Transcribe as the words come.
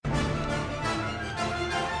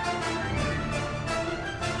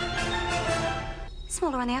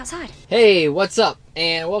smaller on the outside. Hey, what's up?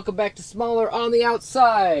 And welcome back to Smaller on the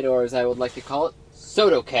Outside, or as I would like to call it,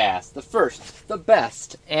 Sotocast, the first, the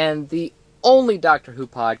best, and the only Doctor Who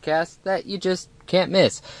podcast that you just can't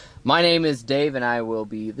miss. My name is Dave, and I will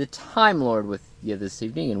be the Time Lord with you this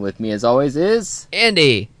evening, and with me as always is...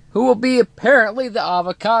 Andy! Who will be apparently the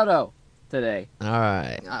avocado today.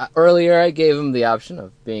 Alright. Earlier I gave him the option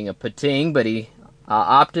of being a pating, but he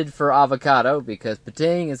opted for avocado because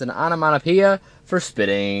pating is an onomatopoeia for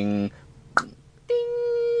spitting.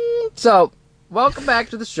 Ding. So, welcome back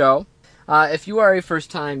to the show. If you are a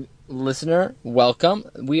first-time listener, welcome.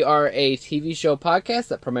 We are a TV show podcast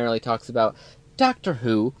that primarily talks about Doctor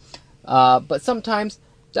Who, but sometimes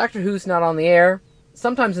Doctor Who's not on the air.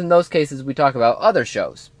 Sometimes in those cases we talk about other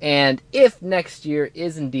shows. And if next year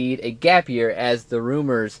is indeed a gap year, as the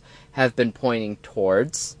rumors have been pointing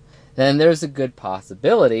towards, then there's a good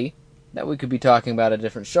possibility that we could be talking about a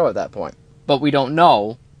different show at that point. But we don't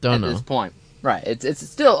know at this point. Right, it's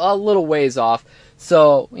still a little ways off,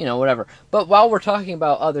 so, whatever. But while we're talking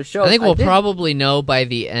about other shows... I think we'll probably know by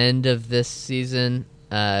the end of this season,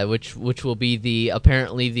 which will be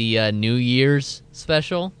apparently the New Year's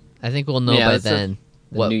special. I think we'll know by then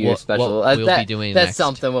what New Year's special. What we'll be doing that's next.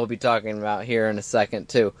 something we'll be talking about here in a second,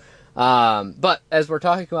 too. But as we're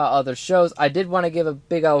talking about other shows, I did want to give a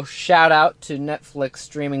big old shout-out to Netflix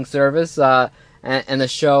streaming service and the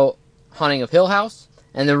show Haunting of Hill House.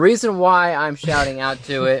 And the reason why I'm shouting out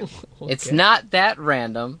to it, Okay. It's not that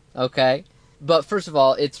random, okay? But first of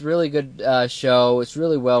all, it's a really good show. It's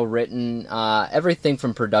really well written. Everything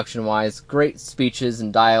from production-wise, great speeches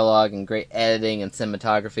and dialogue and great editing and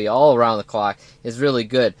cinematography all around the clock is really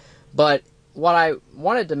good. But what I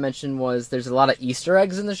wanted to mention was there's a lot of Easter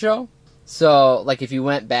eggs in the show. So, like, if you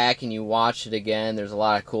went back and you watched it again, there's a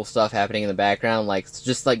lot of cool stuff happening in the background, like,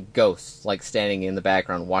 just like ghosts, like, standing in the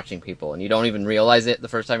background watching people, and you don't even realize it the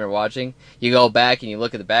first time you're watching. You go back and you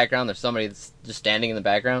look at the background, there's somebody that's just standing in the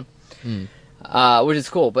background, which is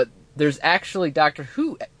cool. But there's actually Doctor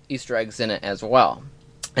Who Easter eggs in it as well,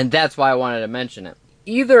 and that's why I wanted to mention it.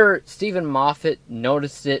 Either Stephen Moffat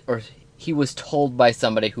noticed it, or he was told by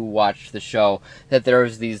somebody who watched the show that there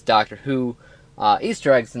was these Doctor Who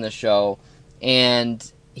Easter eggs in the show,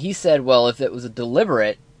 and he said, well, if it was a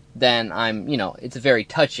deliberate, then it's very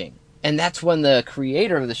touching. And that's when the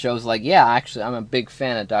creator of the show is like, yeah, actually, I'm a big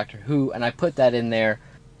fan of Doctor Who, and I put that in there,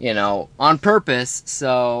 on purpose,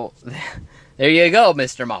 so there you go,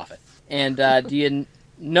 Mr. Moffat. And do you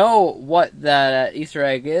know what that Easter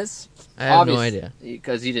egg is? I have no idea.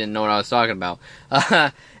 Because you didn't know what I was talking about.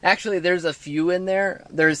 Actually, there's a few in there.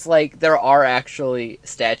 There are actually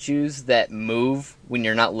statues that move when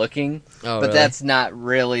you're not looking. Oh, but really? That's not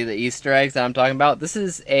really the Easter eggs that I'm talking about. This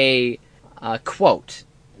is a quote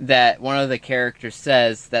that one of the characters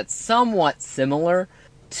says that's somewhat similar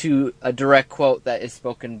to a direct quote that is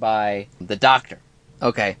spoken by the Doctor.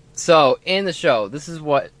 Okay, so in the show, this is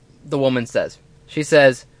what the woman says. She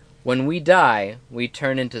says, "When we die, we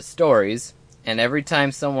turn into stories, and every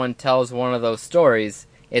time someone tells one of those stories,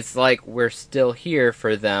 it's like we're still here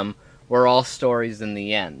for them. We're all stories in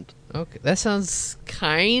the end." Okay, that sounds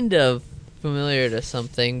kind of familiar to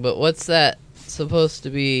something, but what's that supposed to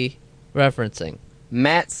be referencing?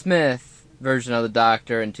 Matt Smith, version of the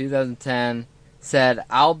Doctor in 2010, said,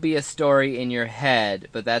 "I'll be a story in your head,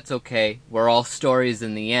 but that's okay. We're all stories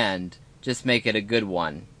in the end. Just make it a good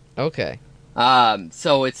one." Okay.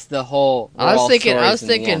 So it's the whole. I was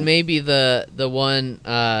thinking maybe the one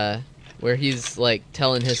where he's like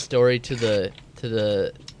telling his story to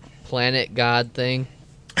the planet god thing.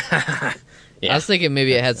 Yeah. I was thinking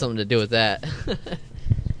maybe it had something to do with that.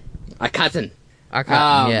 Akhenaten.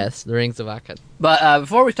 Akhenaten, yes, the Rings of Akhenaten. But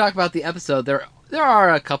before we talk about the episode, there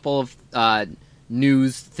are a couple of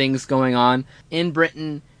news things going on in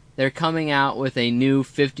Britain. They're coming out with a new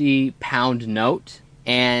 50-pound note.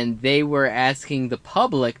 And they were asking the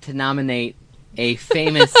public to nominate a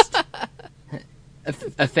famous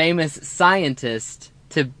a famous scientist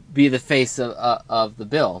to be the face of the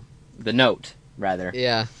bill, the note, rather.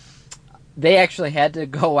 Yeah. They actually had to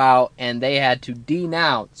go out and they had to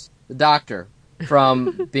denounce the Doctor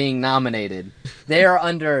from being nominated. They are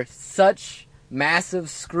under such massive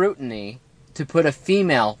scrutiny to put a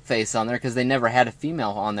female face on there because they never had a female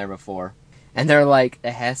on there before. And they're like,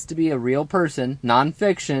 it has to be a real person,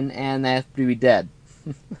 non-fiction, and they have to be dead.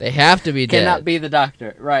 They have to be dead. Cannot be the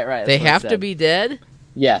Doctor. Right. They have to be dead?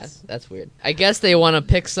 Yes. That's weird. I guess they want to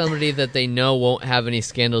pick somebody that they know won't have any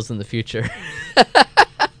scandals in the future.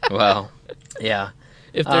 Well, yeah.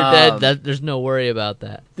 If they're dead, there's no worry about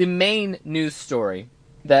that. The main news story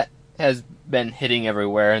that has been hitting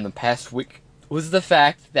everywhere in the past week was the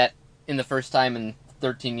fact that in the first time in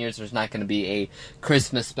 13 years there's not going to be a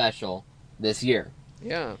Christmas special this year.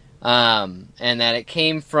 Yeah. And that it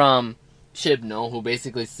came from Chibnall, who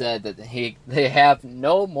basically said that they have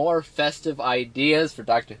no more festive ideas for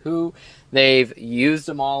Doctor Who. They've used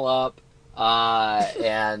them all up,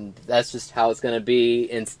 and that's just how it's going to be.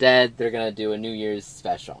 Instead, they're going to do a New Year's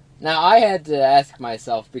special. Now, I had to ask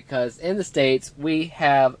myself, because in the States, we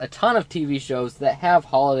have a ton of TV shows that have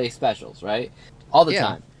holiday specials, right? All the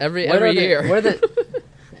time. Every year.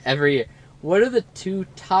 Every year. What are the 2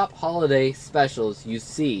 top holiday specials you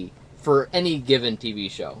see for any given TV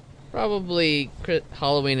show? Probably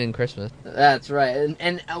Halloween and Christmas. That's right.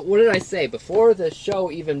 And what did I say? Before the show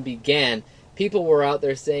even began, people were out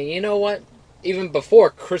there saying, you know what? Even before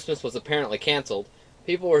Christmas was apparently canceled,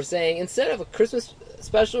 people were saying, instead of a Christmas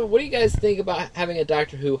special, what do you guys think about having a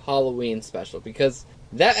Doctor Who Halloween special? Because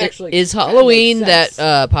that actually... Is Halloween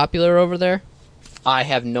that popular over there? I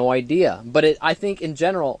have no idea. But I think in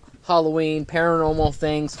general, Halloween, paranormal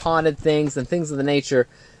things, haunted things, and things of the nature...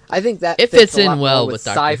 I think that it fits in well with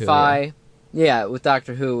sci-fi. Doctor Who, yeah, with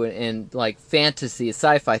Doctor Who and like fantasy,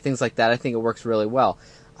 sci-fi, things like that. I think it works really well.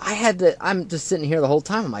 I'm just sitting here the whole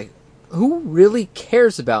time. I'm like, who really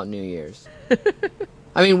cares about New Year's?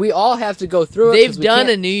 I mean, we all have to go through it. They've done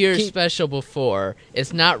a New Year's special before.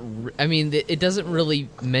 It's not. I mean, it doesn't really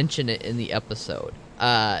mention it in the episode.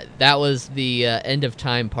 That was the End of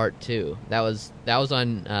Time Part 2. That was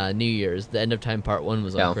on New Year's. The End of Time Part 1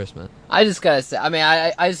 was on Christmas. I just gotta say, I mean,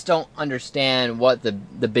 I just don't understand what the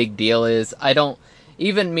big deal is. I don't.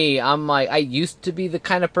 Even me, I'm like, I used to be the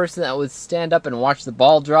kind of person that would stand up and watch the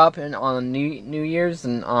ball drop on New Year's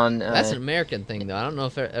and on. That's an American thing, though. I don't know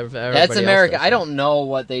if everybody that's America. Else I don't know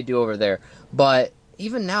what they do over there, but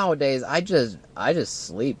even nowadays, I just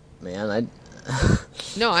sleep, man.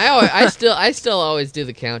 No, I still always do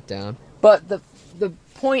the countdown. But the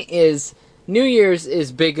point is, New Year's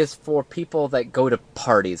is biggest for people that go to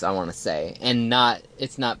parties, I want to say, and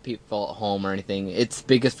it's not people at home or anything. It's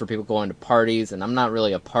biggest for people going to parties, and I'm not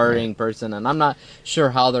really a partying person, and I'm not sure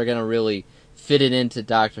how they're going to really fit it into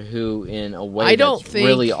Doctor Who in a way that's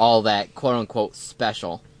really all that quote-unquote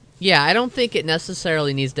special. Yeah, I don't think it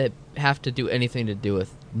necessarily needs to have to do anything to do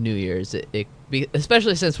with New Year's.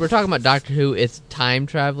 Especially since we're talking about Doctor Who, it's a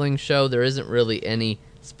time-traveling show. There isn't really any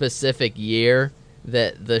specific year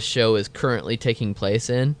that the show is currently taking place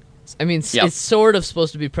in. I mean, It's sort of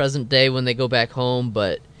supposed to be present day when they go back home,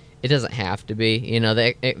 but it doesn't have to be. You know,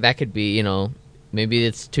 that could be, you know, maybe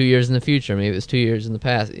it's 2 years in the future, maybe it's 2 years in the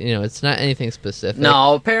past. You know, it's not anything specific.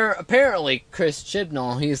 No, apparently Chris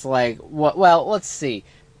Chibnall, he's like, well, let's see.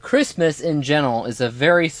 Christmas in general is a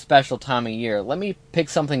very special time of year. Let me pick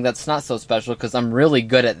something that's not so special because I'm really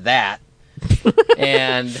good at that.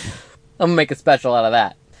 And I'm going to make a special out of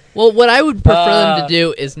that. Well, what I would prefer them to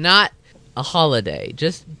do is not a holiday.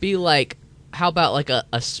 Just be like, how about like a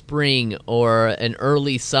spring or an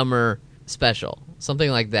early summer special? Something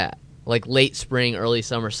like that. Like late spring, early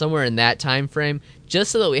summer, somewhere in that time frame.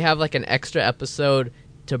 Just so that we have like an extra episode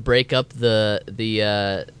to break up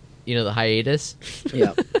the hiatus.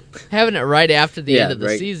 Yeah. Having it right after the end of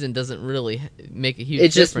the season doesn't really make a huge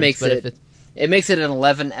difference. It just makes it makes it an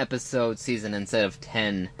 11-episode season instead of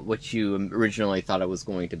 10, which you originally thought it was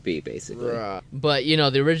going to be, basically. Right. But, you know,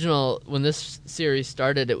 the original, when this series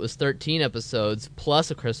started, it was 13 episodes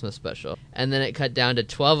plus a Christmas special. And then it cut down to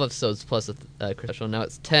 12 episodes plus a Christmas special. Now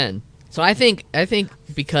it's 10. So I think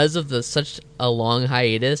because of such a long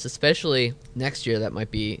hiatus, especially next year that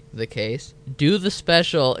might be the case, do the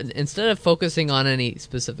special, instead of focusing on any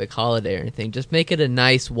specific holiday or anything, just make it a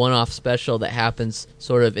nice one-off special that happens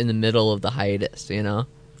sort of in the middle of the hiatus, you know?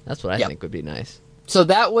 That's what I think would be nice. So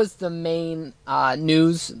that was the main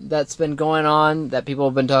news that's been going on that people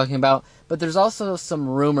have been talking about, but there's also some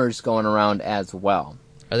rumors going around as well.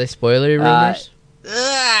 Are they spoilery rumors?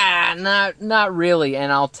 Not really,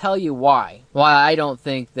 and I'll tell you why. Why I don't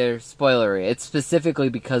think they're spoilery. It's specifically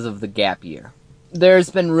because of the gap year.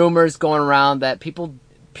 There's been rumors going around that people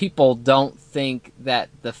don't think that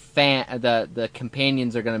the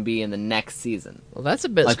companions are going to be in the next season. Well, that's a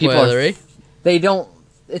bit spoilery. They don't.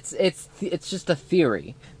 It's just a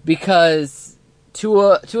theory because two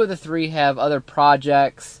of the three have other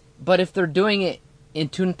projects. But if they're doing it in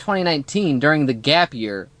 2019 during the gap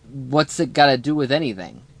year, what's it got to do with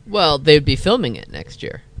anything? Well, they'd be filming it next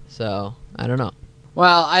year, so I don't know.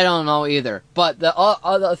 Well, I don't know either. But the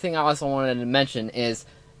other thing I also wanted to mention is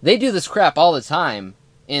they do this crap all the time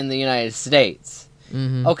in the United States.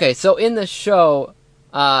 Mm-hmm. Okay, so in the show,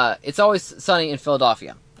 It's Always Sunny in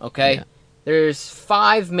Philadelphia, okay? Yeah. There's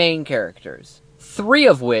 5 main characters, 3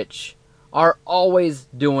 of which are always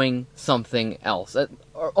doing something else.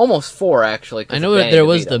 Or almost 4, actually. I know that there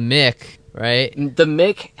was the Mick, right? The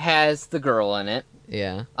Mick has the girl in it.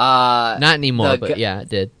 Yeah. Not anymore, but yeah, it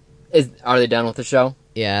did. Are they done with the show?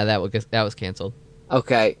 Yeah, that was canceled.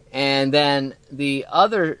 Okay, and then the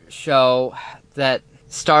other show that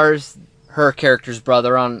stars her character's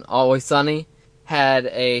brother on Always Sunny had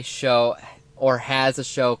a show, or has a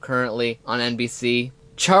show currently on NBC.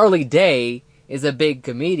 Charlie Day is a big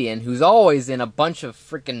comedian who's always in a bunch of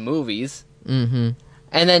freaking movies. Mm-hmm.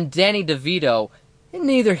 And then Danny DeVito,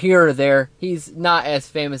 neither here or there. He's not as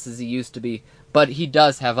famous as he used to be, but he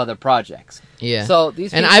does have other projects. Yeah. So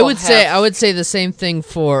these people and I would say the same thing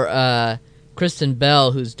for Kristen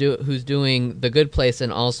Bell, who's doing The Good Place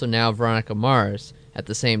and also now Veronica Mars at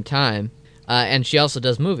the same time, and she also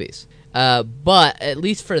does movies. But at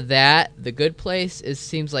least for that, The Good Place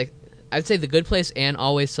seems like, I'd say The Good Place and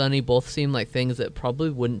Always Sunny both seem like things that probably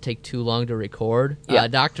wouldn't take too long to record. Yeah.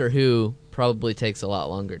 Doctor Who probably takes a lot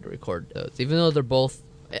longer to record those, even though they're both.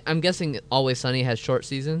 I'm guessing Always Sunny has short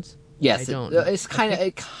seasons. Yes, it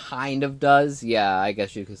kind of does. Yeah, I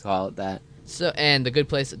guess you could call it that. So, and The Good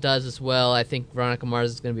Place it does as well. I think Veronica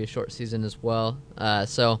Mars is going to be a short season as well.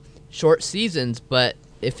 So short seasons, but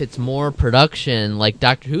if it's more production, like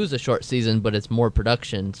Doctor Who's a short season, but it's more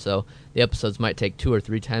production, so the episodes might take 2 or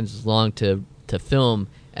 3 times as long to film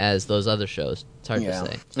as those other shows. It's hard to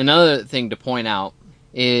say. Another thing to point out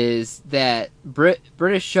is that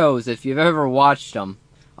British shows, if you've ever watched them,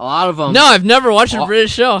 a lot of them... No, I've never watched a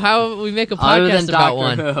British show. How would we make a podcast about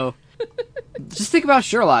one? Who. Just think about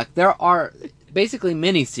Sherlock. There are basically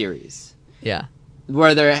mini-series. Yeah.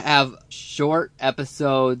 Where they have short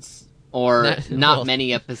episodes or not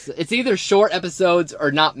many episodes. It's either short episodes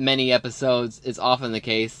or not many episodes is often the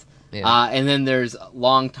case. Yeah. And then there's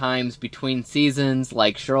long times between seasons,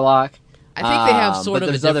 like Sherlock. I think they have sort of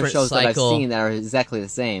a different cycle. But there's other shows that I've seen that are exactly the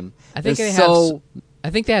same. I think they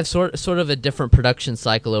have sort of a different production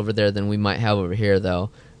cycle over there than we might have over here, though.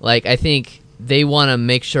 Like, I think they want to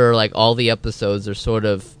make sure like all the episodes are sort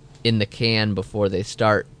of in the can before they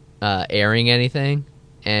start airing anything.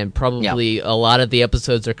 And probably a lot of the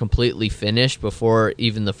episodes are completely finished before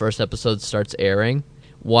even the first episode starts airing.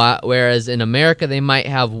 Whereas in America, they might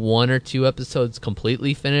have 1 or 2 episodes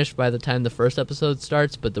completely finished by the time the first episode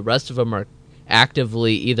starts, but the rest of them are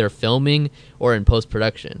actively either filming or in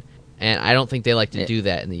post-production. And I don't think they like to do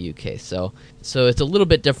that in the UK. So it's a little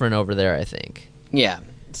bit different over there, I think. Yeah.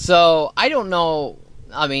 So I don't know.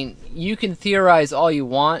 I mean, you can theorize all you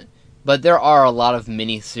want, but there are a lot of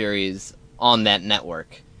miniseries on that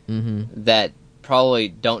network that probably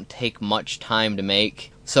don't take much time to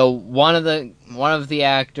make. So one of the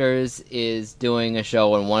actors is doing a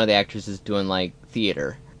show, and one of the actors is doing like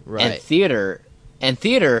theater. Right. And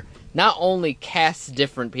theater not only casts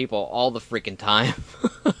different people all the freaking time,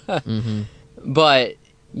 but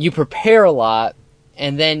you prepare a lot,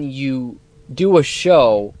 and then you do a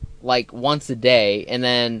show like once a day, and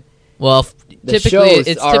then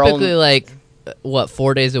typically like what,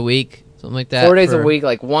 4 days a week. Something like that. 4 days a week,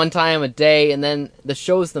 like one time a day, and then the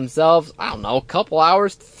shows themselves, I don't know, a couple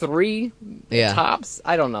hours, 3 tops,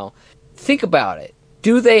 I don't know. Think about it.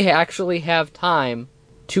 Do they actually have time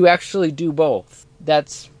to actually do both?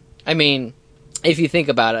 I mean, if you think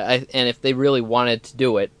about it, and if they really wanted to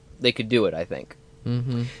do it, they could do it, I think.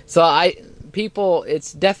 Mm-hmm. So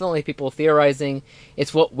it's definitely people theorizing.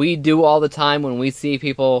 It's what we do all the time when we see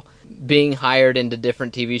people being hired into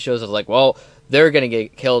different TV shows. It's like, well, they're going to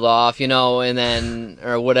get killed off, and then,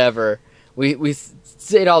 or whatever. We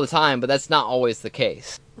say it all the time, but that's not always the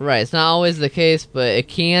case. Right, it's not always the case, but it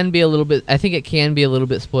can be a little bit, I think it can be a little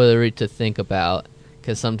bit spoilery to think about,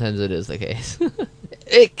 because sometimes it is the case.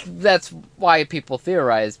 That's why people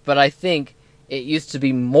theorize, but I think it used to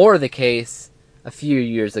be more the case a few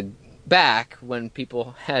years back when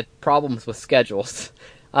people had problems with schedules.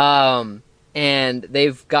 And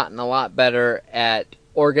they've gotten a lot better at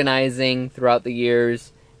organizing throughout the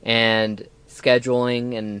years and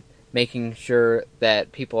scheduling and making sure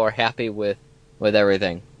that people are happy with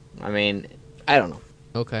everything. I mean, I don't know.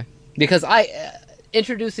 Okay. Because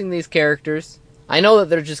introducing these characters, I know that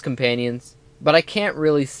they're just companions, but I can't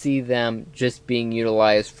really see them just being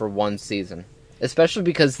utilized for one season. Especially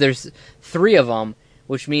because there's 3 of them,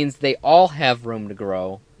 which means they all have room to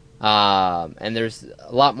grow. And there's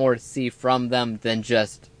a lot more to see from them than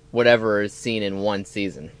just whatever is seen in one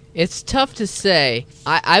season. It's tough to say.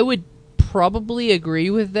 I would probably agree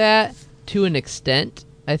with that to an extent.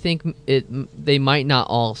 I think they might not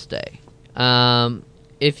all stay.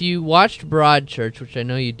 If you watched Broadchurch, which I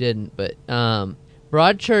know you didn't, but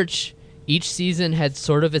Broadchurch, each season had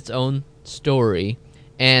sort of its own story,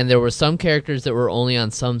 and there were some characters that were only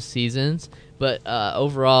on some seasons, but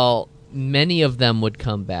overall, many of them would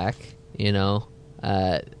come back. You know,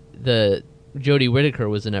 the Jodie Whittaker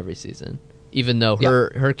was in every season, even though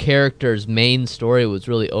her character's main story was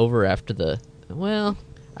really over after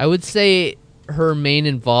I would say her main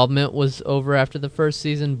involvement was over after the first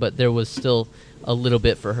season, but there was still a little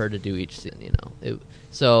bit for her to do each season, you know.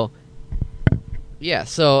 So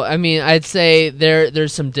I mean, I'd say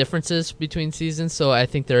there's some differences between seasons, so I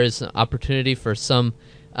think there is an opportunity for some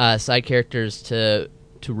side characters to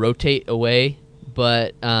rotate away,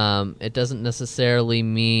 but it doesn't necessarily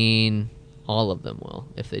mean all of them will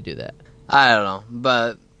if they do that. I don't know,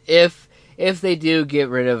 but if they do get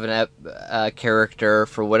rid of a character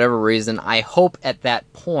for whatever reason, I hope at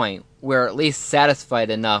that point we're at least satisfied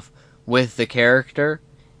enough with the character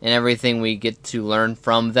and everything we get to learn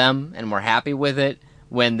from them, and we're happy with it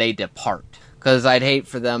when they depart. Because I'd hate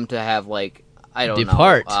for them to have, like, I don't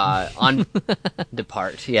Depart. know.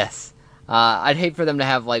 Depart, yes. I'd hate for them to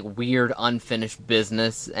have, like, weird unfinished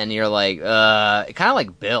business, and you're like, kind of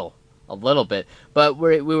like Bill. A little bit, but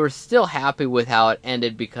we were still happy with how it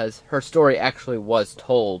ended because her story actually was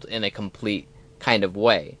told in a complete kind of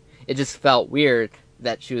way. It just felt weird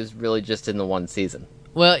that she was really just in the one season.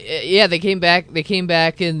 Well, yeah, they came back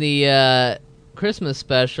in the Christmas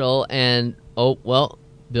special, and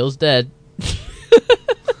Bill's dead.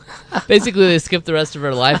 Basically, they skipped the rest of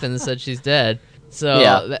her life and said she's dead. So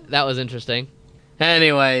yeah. That was interesting.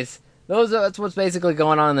 Anyways, that's what's basically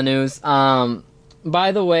going on in the news.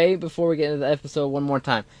 By the way, before we get into the episode one more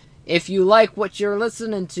time, if you like what you're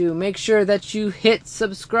listening to, make sure that you hit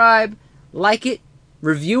subscribe, like it,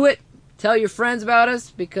 review it, tell your friends about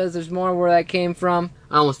us, because there's more where that came from.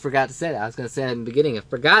 I almost forgot to say that. I was going to say that in the beginning. I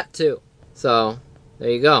forgot to. So,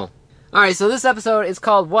 there you go. Alright, so this episode is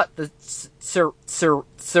called what? The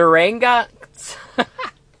Tsuranga?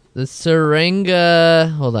 The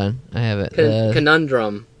Tsuranga... Hold on, I have it.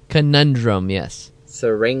 Conundrum. Conundrum, yes.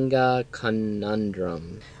 Tsuranga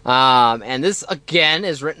Conundrum. And this, again,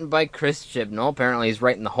 is written by Chris Chibnall. Apparently he's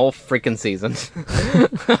writing the whole freaking season.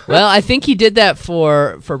 Well, I think he did that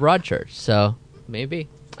for Broadchurch, so maybe.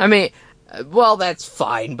 I mean, well, that's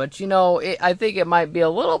fine, but, you know, I think it might be a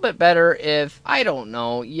little bit better if, I don't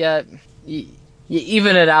know, you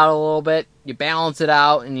even it out a little bit, you balance it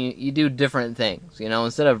out, and you do different things, you know,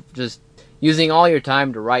 instead of just using all your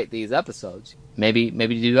time to write these episodes. Maybe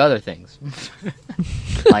do other things,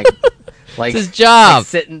 like it's his job.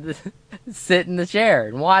 Like sit in the chair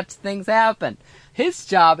and watch things happen. His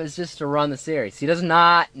job is just to run the series. He does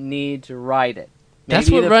not need to write it. That's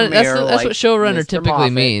what showrunner typically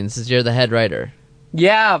Moffat means. Is you're the head writer.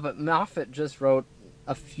 Yeah, but Moffat just wrote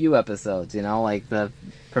a few episodes. You know, like the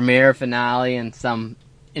premiere, finale, and some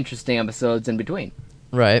interesting episodes in between.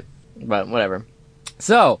 Right. But whatever.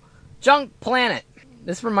 So, Junk Planet.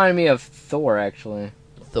 This reminded me of Thor, actually.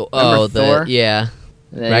 Thor? Yeah.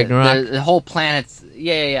 Ragnarok? The whole planet's...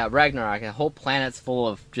 Yeah, Ragnarok. The whole planet's full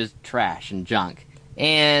of just trash and junk.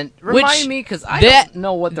 And remind me, because I don't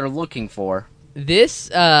know what they're looking for. This,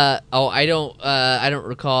 I don't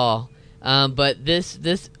recall. But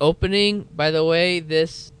this opening, by the way,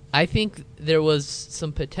 I think there was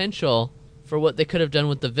some potential for what they could have done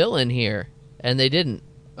with the villain here, and they didn't.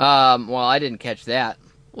 Well, I didn't catch that.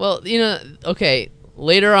 Well, you know, okay...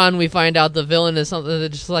 Later on, we find out the villain is something that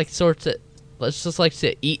just likes to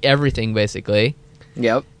eat everything, basically.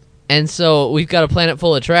 Yep. And so we've got a planet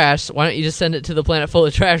full of trash. Why don't you just send it to the planet full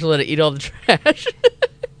of trash and let it eat all the trash?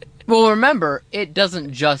 Well, remember, it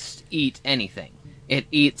doesn't just eat anything. It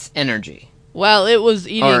eats energy. Well, it was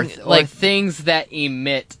eating or things that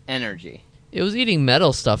emit energy. It was eating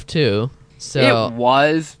metal stuff too. So it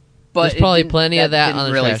was, but there's probably plenty of that on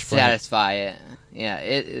the really trash planet. Satisfy it.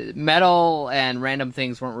 Yeah, metal and random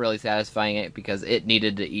things weren't really satisfying it because it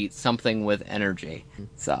needed to eat something with energy.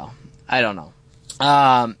 So, I don't know.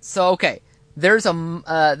 So okay, there's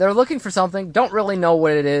they're looking for something. Don't really know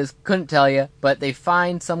what it is. Couldn't tell you. But they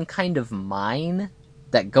find some kind of mine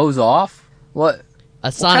that goes off. What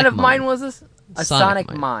kind of mine was this? A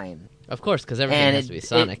sonic mine. Of course, because everything has to be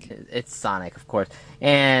sonic. It's sonic, of course.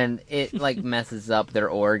 And it, like, messes up their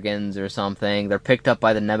organs or something. They're picked up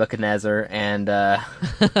by the Nebuchadnezzar, and,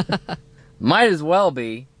 might as well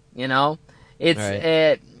be, you know?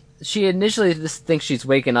 She initially just thinks she's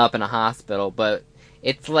waking up in a hospital, but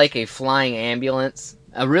it's like a flying ambulance.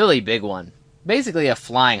 A really big one. Basically a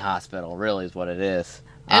flying hospital, really, is what it is.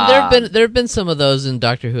 And there have been some of those in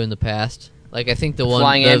Doctor Who in the past. Like, I think the one...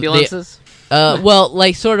 Flying ambulances? Well,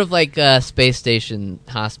 like, sort of like space station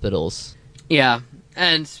hospitals. Yeah.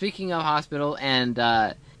 And speaking of hospital and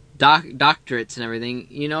doctorates and everything,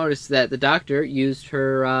 you notice that the doctor used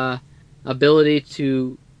her ability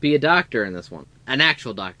to be a doctor in this one. An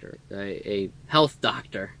actual doctor. A health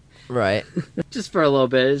doctor. Right. Just for a little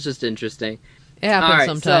bit. It's just interesting. It happens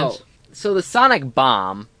sometimes. So the sonic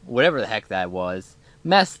bomb, whatever the heck that was,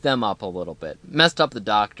 messed them up a little bit. Messed up the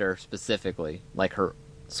doctor specifically. Like her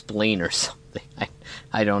spleen or something.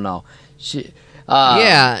 I don't know.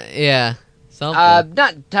 Yeah. Something.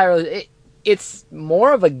 Not entirely. It's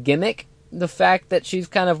more of a gimmick, the fact that she's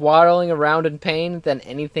kind of waddling around in pain, than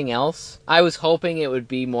anything else. I was hoping it would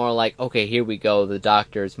be more like, okay, here we go, the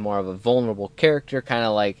Doctor is more of a vulnerable character, kind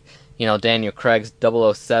of like, Daniel Craig's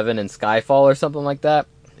 007 in Skyfall or something like that.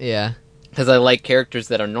 Yeah. Because I like characters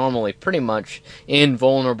that are normally pretty much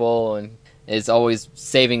invulnerable and is always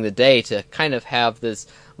saving the day, to kind of have this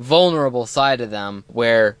vulnerable side of them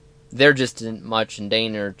where they're just as much in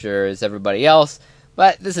danger as everybody else.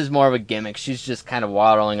 But this is more of a gimmick. She's just kind of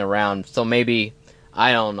waddling around. So maybe,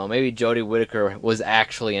 I don't know, maybe Jodie Whittaker was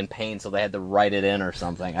actually in pain, so they had to write it in or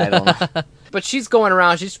something. I don't know. But she's going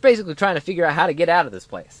around. She's basically trying to figure out how to get out of this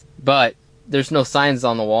place. But there's no signs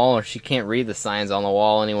on the wall, or she can't read the signs on the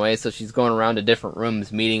wall anyway, so she's going around to different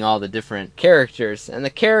rooms, meeting all the different characters. And the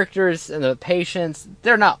characters and the patients,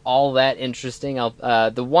 they're not all that interesting.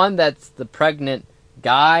 The one that's the pregnant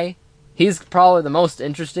guy, he's probably the most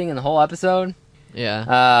interesting in the whole episode.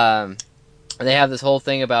 Yeah. They have this whole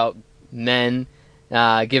thing about men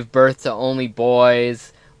give birth to only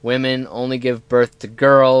boys, women only give birth to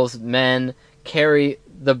girls, men carry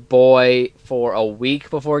the boy for a week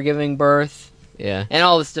before giving birth. Yeah. And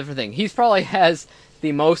all this different thing. He probably has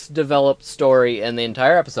the most developed story in the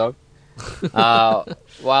entire episode,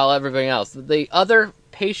 while everything else. The other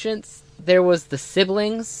patients, there was the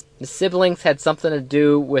siblings. The siblings had something to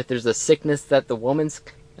do with, there's a sickness that the woman's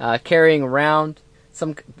carrying around,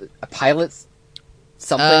 a pilot's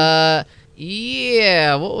something.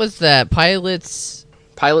 Yeah, what was that? Pilot's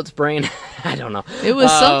brain? I don't know. It was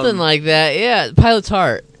something like that. Yeah, pilot's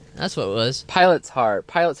heart. That's what it was. Pilot's heart.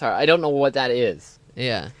 I don't know what that is.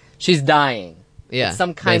 Yeah. She's dying. Yeah. It's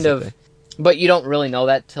some kind of, but you don't really know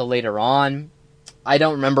that till later on. I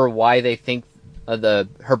don't remember why they think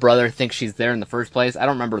her brother thinks she's there in the first place. I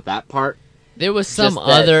don't remember that part. There was some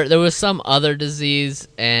other disease,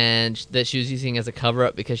 and that she was using as a cover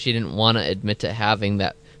up because she didn't want to admit to having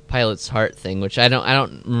that pilot's heart thing, which I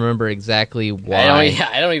don't remember exactly why.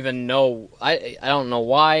 I don't even know. I don't know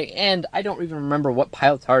why, and I don't even remember what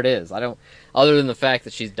pilot's heart is. Other than the fact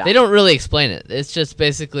that she's dying. They don't really explain it. It's just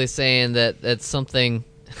basically saying that that's something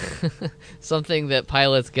something that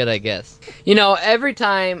pilots get, I guess. Every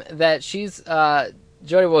time that she's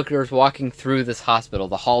Jodie Whittaker is walking through this hospital,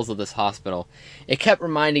 the halls of this hospital, it kept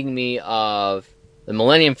reminding me of the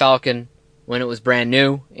Millennium Falcon when it was brand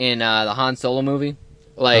new in the Han Solo movie.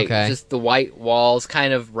 Just the white walls,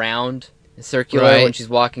 kind of round and circular when she's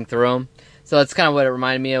walking through them. So that's kind of what it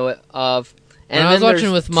reminded me of. And when I was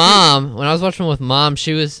watching with mom,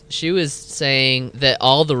 she was saying that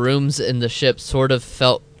all the rooms in the ship sort of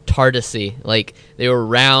felt TARDIS-y, like they were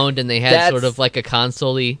round and they had sort of like a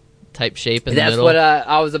console-y type shape in the middle. That's what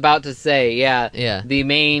I was about to say. Yeah. The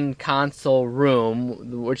main console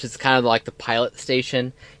room, which is kind of like the pilot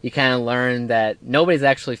station, you kind of learn that nobody's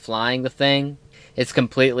actually flying the thing. It's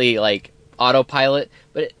completely like autopilot,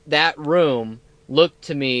 but that room looked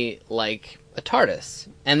to me like a TARDIS.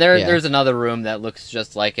 And there's another room that looks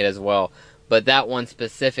just like it as well, but that one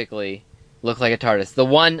specifically looked like a TARDIS.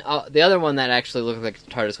 The other one that actually looked like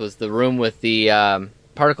a TARDIS was the room with the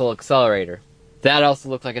particle accelerator. That also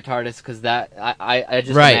looked like a TARDIS because I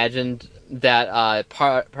just imagined that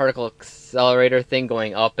particle accelerator thing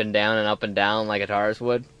going up and down like a TARDIS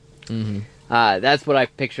would. Mm-hmm. That's what I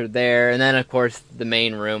pictured there. And then, of course, the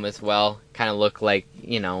main room as well kind of looked like,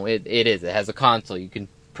 it has a console. You can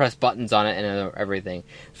press buttons on it and everything.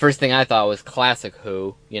 First thing I thought was classic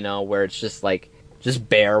Who, where it's just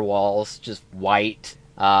bare walls, just white,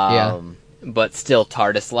 but still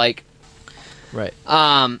TARDIS-like. Right.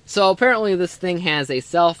 So apparently this thing has a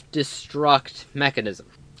self-destruct mechanism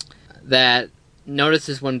that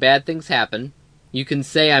notices when bad things happen. You can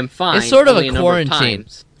say I'm fine. It's sort of a quarantine.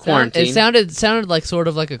 Quarantine. It sounded like sort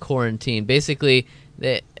of like a quarantine. Basically,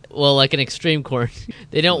 like an extreme quarantine.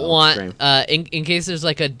 They don't want, in case there's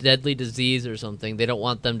like a deadly disease or something, they don't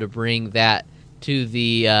want them to bring that to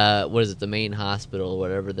the, the main hospital or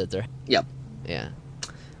whatever that they're... Yep. Yeah.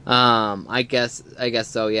 I guess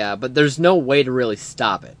so, yeah. But there's no way to really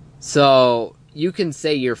stop it. So, you can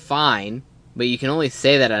say you're fine, but you can only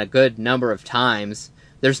say that a good number of times.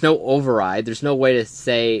 There's no override. There's no way to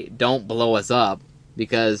say, don't blow us up.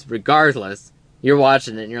 Because regardless, you're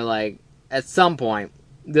watching it and you're like, at some point,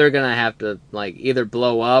 they're gonna have to like either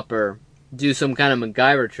blow up or do some kind of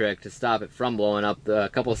MacGyver trick to stop it from blowing up a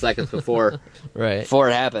couple seconds before Right. before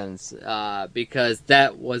it happens, because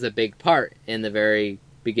that was a big part in the very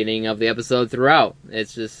beginning of the episode throughout.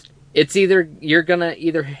 It's either you're gonna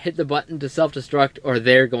either hit the button to self-destruct or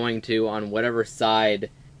they're going to on whatever side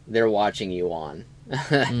they're watching you on.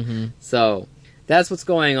 Mm-hmm. So that's what's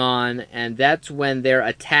going on, and that's when they're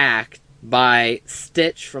attacked by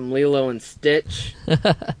Stitch from Lilo and Stitch,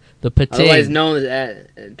 The Pating. otherwise known as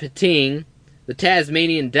Pating, the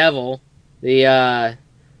Tasmanian Devil, the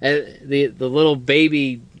little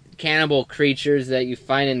baby cannibal creatures that you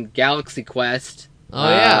find in Galaxy Quest. Oh,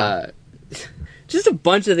 yeah. Just a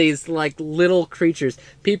bunch of these like little creatures.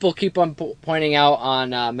 People keep on pointing out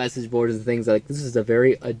on message boards and things like, this is a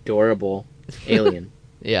very adorable alien.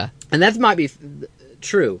 Yeah. And that might be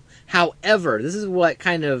true. However, this is what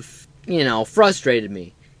kind of, frustrated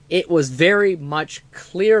me. It was very much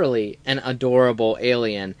clearly an adorable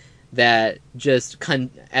alien that just,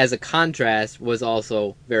 as a contrast, was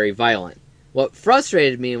also very violent. What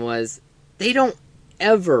frustrated me was they don't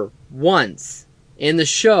ever once in the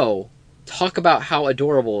show talk about how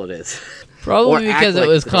adorable it is. Probably because it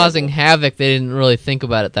was it's causing adorable. havoc. They didn't really think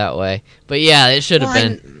about it that way. But yeah, it should have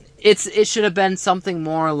been. It should have been something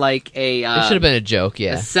more like a. It should have been a joke.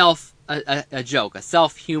 Yeah. A joke, a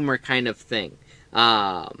self-humor kind of thing,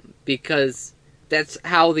 because that's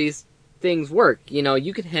how these things work.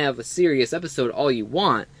 You can have a serious episode all you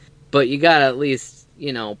want, but you gotta at least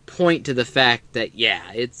point to the fact that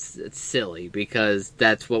it's silly, because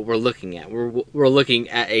that's what we're looking at. We're looking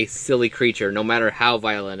at a silly creature, no matter how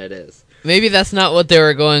violent it is. Maybe that's not what they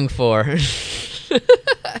were going for, and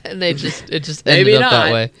it just ended up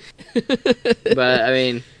that way. But I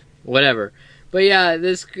mean, whatever. But yeah,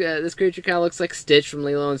 this creature kind of looks like Stitch from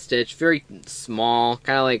Lilo and Stitch. Very small,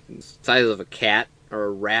 kind of like the size of a cat or a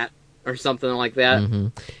rat or something like that. Mm-hmm.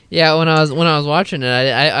 Yeah, when I was watching it,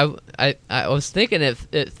 I was thinking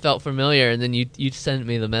it felt familiar, and then you sent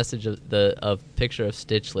me the message of the picture of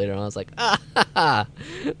Stitch later, and I was like, that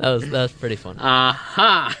was pretty fun.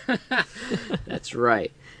 Aha! That's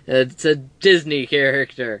right. It's a Disney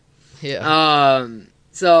character. Yeah.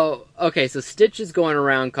 So Stitch is going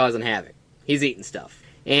around causing havoc. He's eating stuff.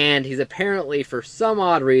 And he's apparently, for some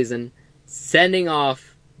odd reason, sending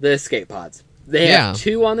off the escape pods. They have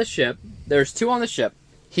 2 on the ship. There's 2 on the ship.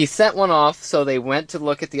 He sent one off, so they went to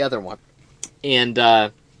look at the other one. And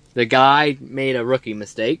the guy made a rookie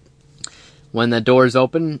mistake. When the doors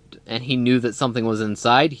opened and he knew that something was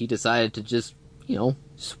inside, he decided to just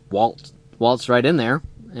waltz right in there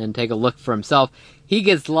and take a look for himself. He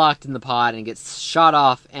gets locked in the pod and gets shot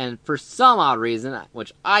off, and for some odd reason,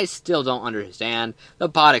 which I still don't understand, the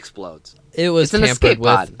pod explodes. It was It's an tampered escape with.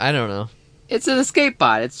 pod. I don't know. It's an escape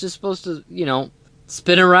pod. It's just supposed to,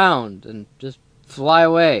 spin around and just fly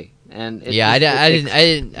away. And I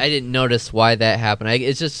didn't notice why that happened. I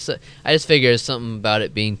just figured it's something about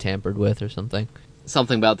it being tampered with or something.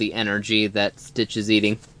 Something about the energy that Stitch is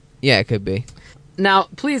eating. Yeah, it could be. Now,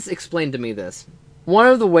 please explain to me this. One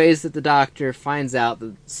of the ways that the Doctor finds out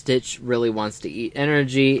that Stitch really wants to eat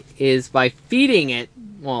energy is by feeding it,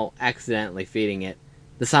 accidentally feeding it,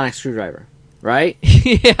 the sonic screwdriver, right?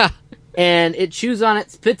 Yeah. And it chews on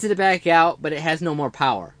it, spits it back out, but it has no more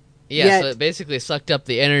power. Yeah, so it basically sucked up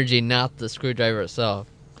the energy, not the screwdriver itself.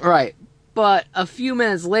 Right. But a few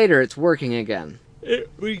minutes later, it's working again. It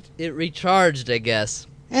recharged, I guess.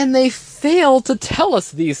 And they fail to tell us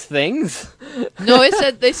these things. No,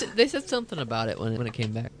 they said something about it when it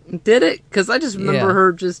came back. Did it? Because I just remember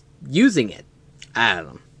her just using it. I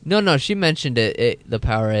don't know. No, she mentioned it. The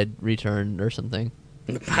power had returned or something.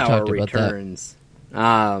 The power returns.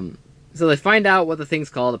 So they find out what the thing's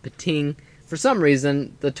called, a pating. For some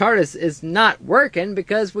reason, the TARDIS is not working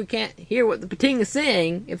because we can't hear what the pating is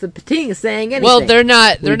saying. If the pating is saying anything, well, they're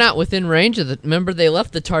not within range of the. Remember, they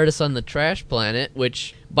left the TARDIS on the trash planet,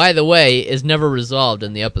 which, by the way, is never resolved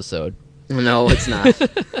in the episode. No, it's not.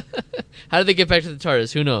 How did they get back to the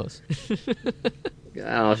TARDIS? Who knows? I don't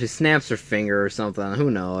know. She snaps her finger or something.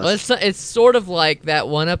 Who knows? Well, it's sort of like that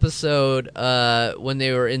one episode when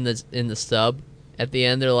they were in the sub. At the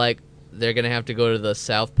end, they're gonna have to go to the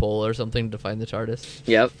South Pole or something to find the TARDIS.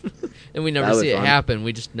 Yep. And we never see it happen.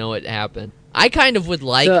 We just know it happened. I kind of would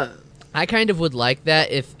like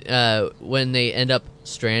that if when they end up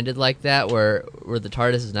stranded like that, where the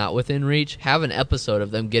TARDIS is not within reach, have an episode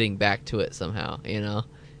of them getting back to it somehow,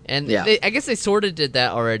 And I guess they sort of did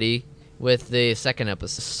that already with the second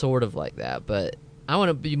episode, sort of like that. But I want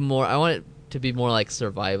it to be more like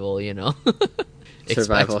survival,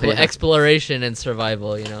 Survival, exploration and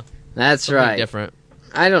survival, That's something right. different.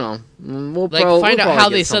 I don't know. Find out how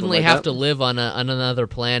they get something suddenly like have that. to live on another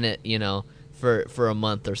planet, for a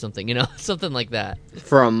month or something, something like that.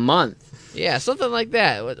 For a month. Yeah, something like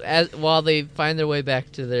that. While they find their way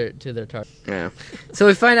back to their target. Yeah. So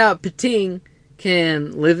we find out Pating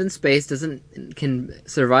can live in space, can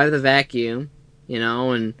survive the vacuum,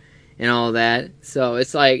 and all that. So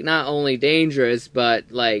it's like not only dangerous,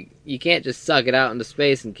 but like you can't just suck it out into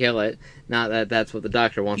space and kill it. Not that that's what the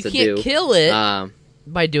Doctor wants to do. You can't kill it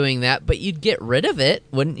by doing that, but you'd get rid of it,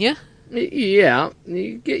 wouldn't you? Yeah,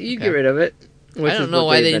 you get rid of it. Which I don't is know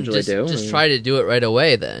what why they eventually didn't do. just try to do it right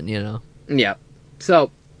away then, Yeah.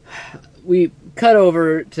 So we cut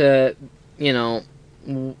over to,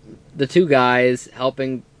 the two guys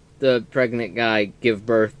helping the pregnant guy give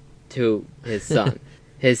birth to his son.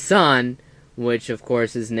 His son, which of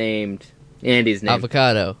course is named Andy's name.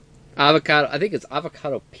 Avocado. Avocado. I think it's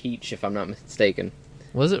Avocado Peach, if I'm not mistaken.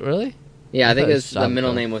 Was it really? Yeah, I think it was the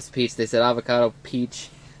middle Avocado. name was Peach. They said Avocado Peach,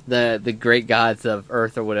 the great gods of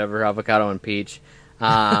Earth or whatever, Avocado and Peach.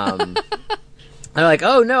 They're like,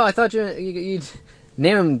 oh no, I thought you'd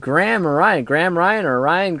name him Graham or Ryan. Graham Ryan or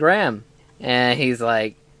Ryan Graham. And he's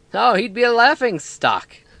like, oh, he'd be a laughing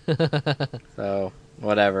stock. So,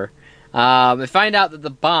 whatever. We find out that the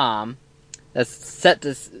bomb that's set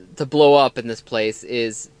to blow up in this place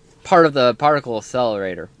is part of the particle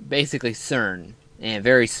accelerator. Basically CERN. And a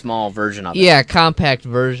very small version of it. Yeah, compact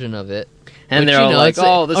version of it. And Which, they're all like, it's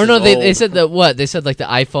oh, this or is no, old. they said the what? They said like the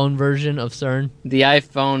iPhone version of CERN. The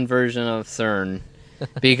iPhone version of CERN.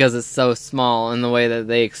 Because it's so small in the way that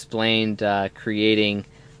they explained creating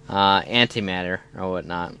antimatter or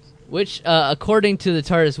whatnot. Which, according to the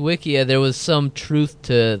TARDIS Wikia, there was some truth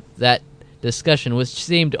to that discussion, which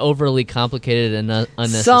seemed overly complicated and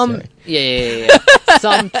unnecessary. Yeah.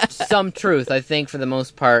 some truth. I think for the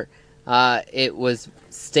most part, it was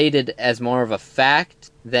stated as more of a fact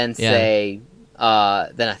than than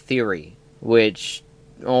a theory,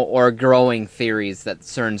 or growing theories that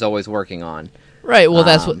CERN's always working on. Right. Well,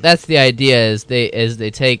 that's the idea. Is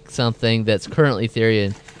they take something that's currently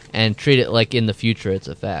theory and treat it like in the future it's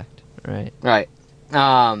a fact. Right. Right.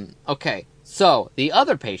 Okay. So the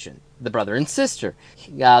other patient, the brother and sister,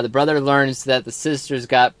 the brother learns that the sister's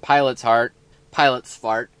got pilot's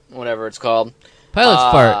fart, whatever it's called. Pilot's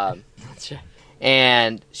fart. That's right.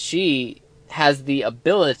 And she has the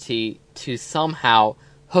ability to somehow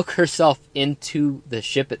hook herself into the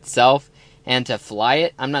ship itself and to fly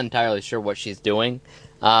it. I'm not entirely sure what she's doing.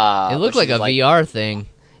 It looked like a VR thing.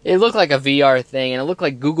 It looked like a VR thing, and it looked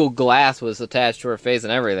like Google Glass was attached to her face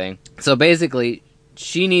and everything. So basically,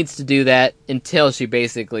 she needs to do that until she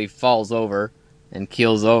basically falls over and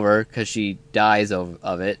keels over because she dies of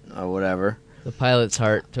it or whatever. The pilot's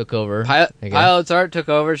heart took over. Pilot's heart took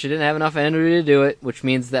over. She didn't have enough energy to do it, which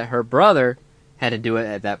means that her brother had to do it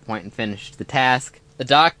at that point and finish the task. The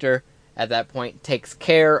Doctor, at that point, takes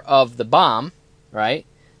care of the bomb, right?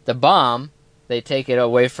 The bomb, they take it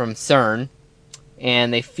away from CERN,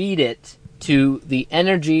 and they feed it to the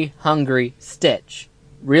energy-hungry Stitch.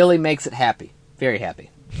 Really makes it happy. Very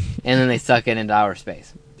happy. And then they suck it into outer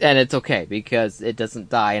space. And it's okay, because it doesn't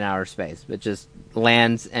die in outer space. It just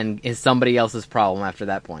lands and is somebody else's problem after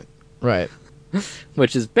that point. Right.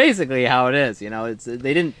 Which is basically how it is, It's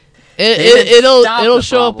they didn't. It'll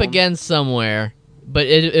show up again somewhere, but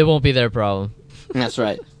it won't be their problem. That's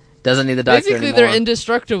right. Doesn't need the Doctor Basically, anymore. they're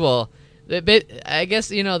indestructible. I guess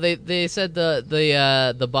they said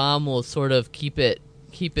the bomb will sort of keep it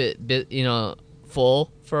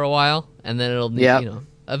full for a while, and then it'll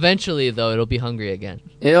eventually though it'll be hungry again.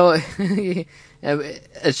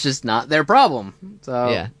 It's just not their problem. So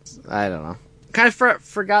yeah. I don't know. Kind of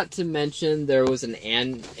forgot to mention there was an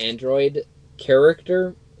android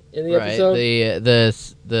character in the episode.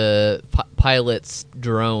 The pilot's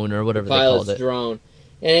drone or whatever they called it. Pilot's drone,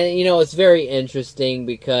 and it's very interesting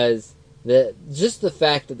because just the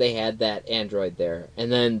fact that they had that android there,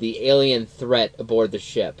 and then the alien threat aboard the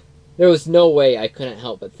ship. There was no way I couldn't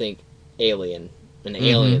help but think alien and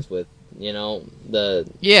aliens with the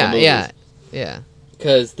yeah.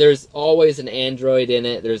 Because there's always an android in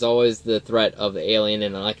it. There's always the threat of the alien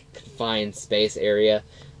in a confined space area.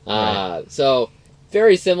 Right. So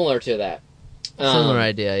very similar to that. Similar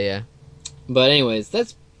idea, yeah. But anyways,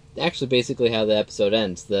 that's actually basically how the episode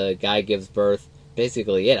ends. The guy gives birth.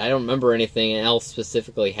 Basically it. I don't remember anything else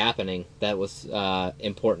specifically happening that was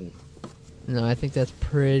important. No, I think that's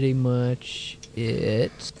pretty much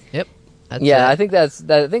it. Yep. That's Yeah, it. I think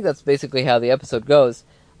that's basically how the episode goes.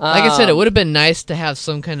 Like I said, it would have been nice to have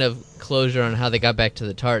some kind of closure on how they got back to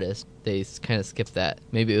the TARDIS. They kind of skipped that.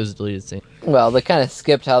 Maybe it was a deleted scene. Well, they kind of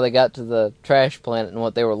skipped how they got to the trash planet and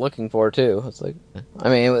what they were looking for too. It's like, I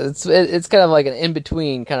mean, it's kind of like an in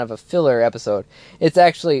between, kind of a filler episode. It's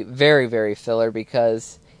actually very, very filler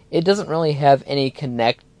because it doesn't really have any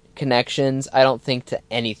connections. I don't think to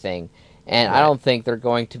anything, and I don't think they're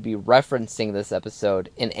going to be referencing this episode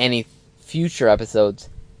in any future episodes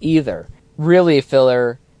either. Really a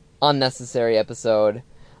filler, unnecessary episode.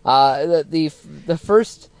 The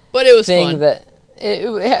first, but it was thing fun. that.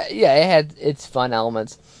 It had its fun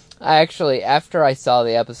elements. I actually, after I saw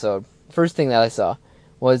the episode, first thing that I saw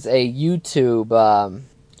was a YouTube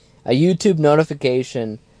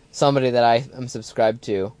notification. Somebody that I am subscribed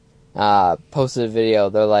to posted a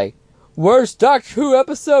video. They're like, "Worst Doctor Who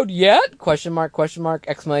episode yet?" Question mark,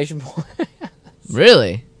 exclamation point.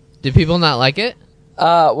 Really? Did people not like it?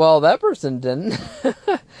 Well, that person didn't.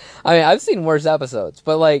 I mean, I've seen worse episodes,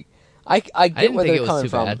 but like, I get where they're coming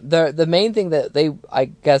from. The main thing that they, I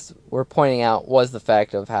guess, were pointing out was the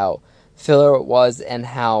fact of how filler it was and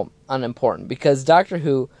how unimportant. Because Doctor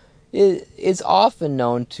Who is often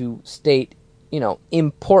known to state,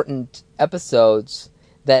 important episodes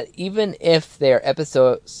that even if they're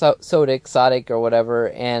episodic, or whatever,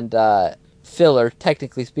 and filler,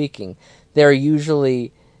 technically speaking, they're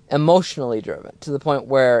usually emotionally driven to the point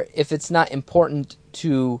where if it's not important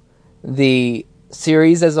to the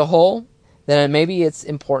series as a whole, then maybe it's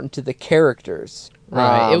important to the characters.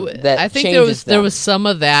 Right. I think there was some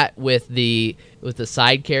of that with the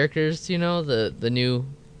side characters, the new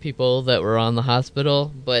people that were on the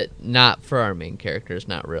hospital, but not for our main characters,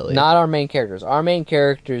 not really. Not our main characters. Our main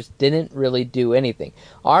characters didn't really do anything.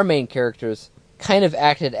 Our main characters kind of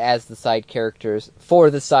acted as the side characters for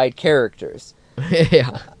the side characters.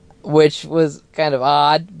 Yeah. Which was kind of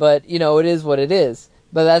odd, but it is what it is.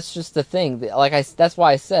 But that's just the thing. That's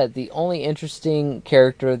why I said the only interesting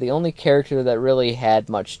character, the only character that really had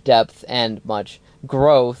much depth and much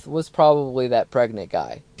growth was probably that pregnant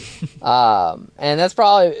guy. And that's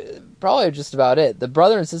probably just about it. The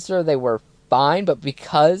brother and sister, they were fine, but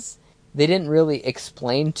because they didn't really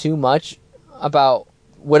explain too much about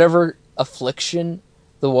whatever affliction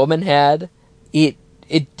the woman had, it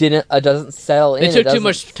doesn't settle in. It took too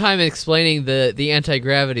much time explaining the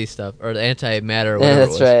anti-gravity stuff, or the antimatter, or whatever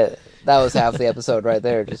that's it was. Right. That was half the episode right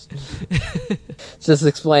there, just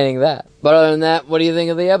explaining that. But other than that, what do you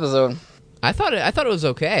think of the episode? I thought it was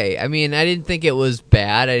okay. I mean, I didn't think it was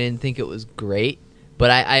bad. I didn't think it was great.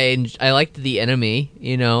 But I liked the enemy,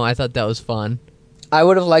 I thought that was fun. I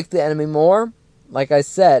would have liked the enemy more, like I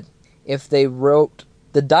said, if they wrote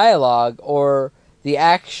the dialogue or the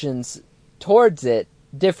actions towards it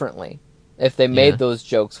differently. If they made those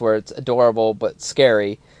jokes where it's adorable but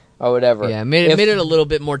scary or whatever. Yeah, made it a little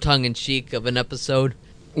bit more tongue-in-cheek of an episode.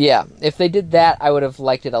 Yeah, if they did that, I would have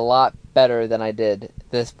liked it a lot better than I did at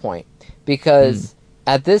this point. Because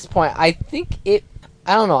at this point, I think it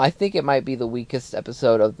might be the weakest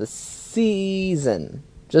episode of the season.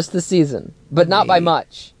 Just the season. But not by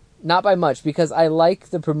much. Not by much, because I like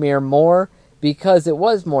the premiere more because it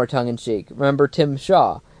was more tongue-in-cheek. Remember Tim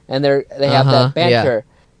Shaw? And they have that banter.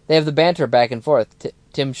 Yeah. They have the banter back and forth.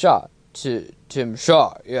 Tim Shaw. Tim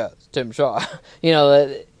Shaw. Yes, Tim Shaw.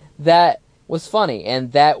 That was funny,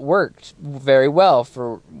 and that worked very well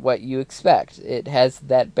for what you expect. It has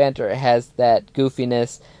that banter. It has that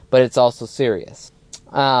goofiness, but it's also serious.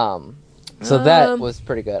 So that was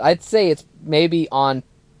pretty good. I'd say it's maybe on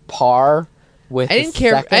par with the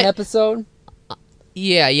second episode.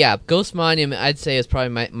 Yeah. Ghost Monument, I'd say, is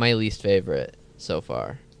probably my least favorite so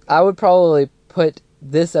far. I would probably put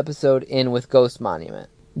this episode in with Ghost Monument.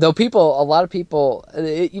 Though a lot of people,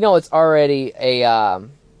 it's already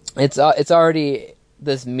it's already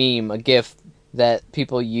this meme, a GIF that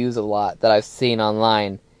people use a lot that I've seen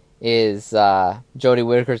online is Jodie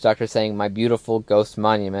Whittaker's Doctor saying, "My beautiful Ghost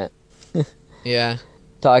Monument." Yeah.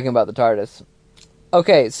 Talking about the TARDIS.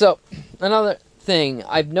 Okay, so another thing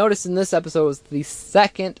I've noticed in this episode was the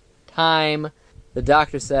second time the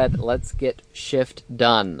Doctor said, "Let's get shift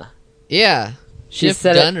done." Yeah. Shift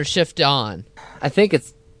done or shift on? I think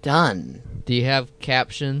it's done. Do you have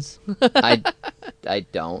captions? I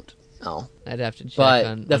don't. No. I'd have to check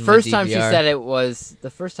but the first time she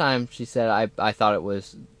said I thought it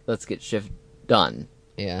was, "Let's get shift done."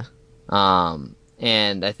 Yeah.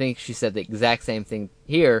 And I think she said the exact same thing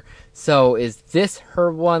here. So is this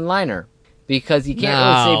her one-liner? Because you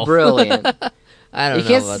can't really say brilliant. I don't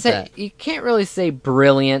know about that. You can't really say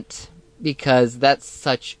brilliant because that's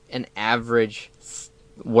such an average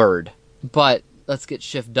word. But "let's get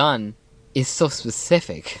shift done" is so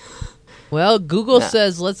specific. Well, Google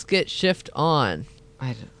says "let's get shift on."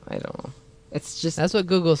 I don't know. It's just That's what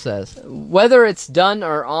Google says. whether it's done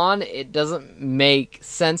or on, it doesn't make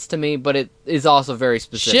sense to me, but it is also very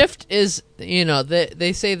specific. Shift is,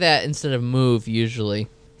 they say that instead of move usually.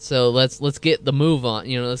 So let's get the move on.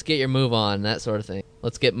 Let's get your move on, that sort of thing.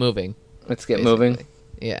 Let's get moving. Let's get basically. moving.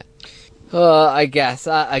 Yeah. I guess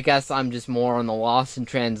I'm just more on the lost in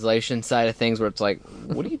translation side of things, where it's like,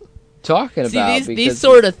 what are you talking about? See, these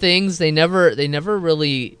sort of things, I never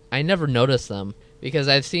noticed them because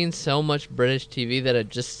I've seen so much British TV that I'm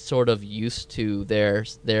just sort of used to their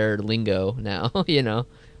lingo now.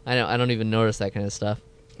 I don't even notice that kind of stuff.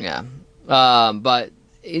 Yeah, but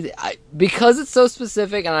because it's so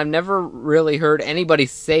specific, and I've never really heard anybody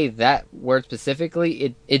say that word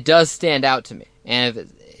specifically, it does stand out to me, and if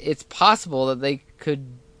it's possible that they could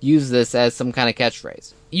use this as some kind of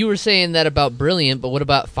catchphrase. You were saying that about brilliant, but what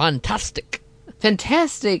about fantastic?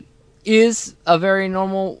 Fantastic is a very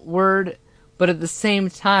normal word, but at the same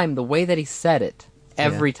time, the way that he said it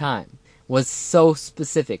every time was so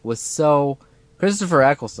specific, was so Christopher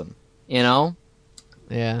Eccleston, Yeah.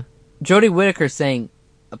 Jodie Whittaker saying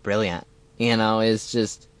brilliant, is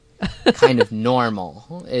just kind of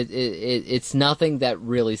normal. It's nothing that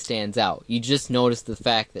really stands out. You just notice the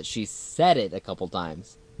fact that she said it a couple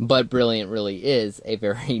times. But brilliant really is a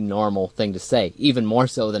very normal thing to say, even more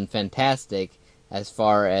so than fantastic as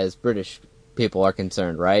far as British people are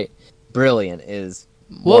concerned, right? Brilliant is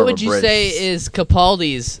more What of a would you British... say is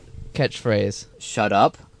Capaldi's catchphrase? Shut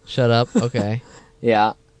up. Shut up. Okay.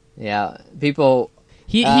 Yeah. People...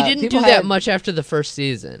 He didn't do people that had- much after the first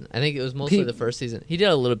season. I think it was mostly the first season. He did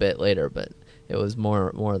a little bit later, but it was more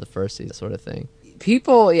of the first season sort of thing.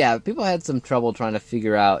 People had some trouble trying to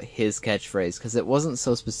figure out his catchphrase because it wasn't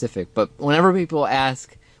so specific. But whenever people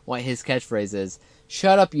ask what his catchphrase is,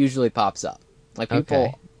 shut up usually pops up. Like,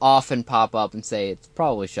 people often pop up and say it's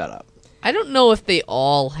probably shut up. I don't know if they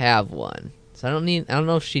all have one. So I don't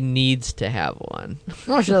know if she needs to have one.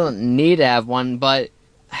 No, she doesn't need to have one, but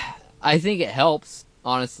I think it helps,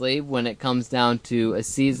 honestly, when it comes down to a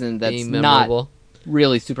season that's Being not memorable.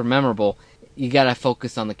 really super memorable. You gotta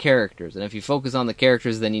focus on the characters, and if you focus on the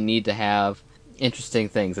characters, then you need to have interesting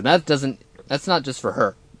things, and that's not just for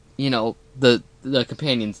her. The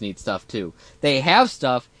companions need stuff too. They have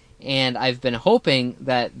stuff, and I've been hoping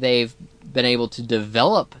that they've been able to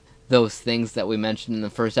develop those things that we mentioned in the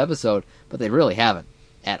first episode, but they really haven't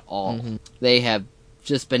at all. Mm-hmm. They have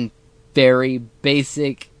just been very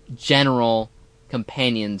basic, general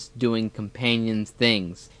companions doing companions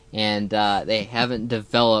things, and they haven't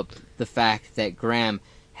developed the fact that Graham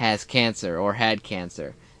has cancer or had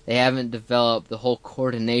cancer. They haven't developed the whole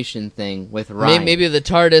coordination thing with Ryan. Maybe the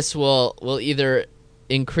TARDIS will either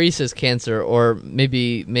increase his cancer or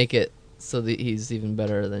maybe make it so that he's even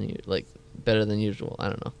better than usual. I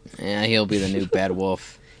don't know. Yeah, he'll be the new Bad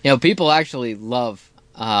Wolf. People actually love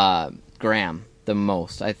Graham the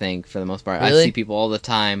most, I think, for the most part. Really? I see people all the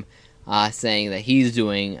time saying that he's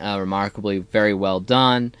doing a remarkably very well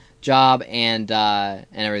done job and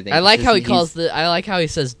everything. I like how he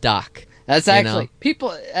says Doc. That's actually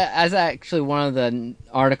That's actually one of the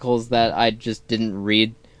articles that I just didn't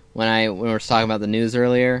read when we were talking about the news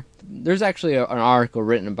earlier. There's actually an article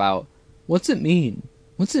written about what's it mean.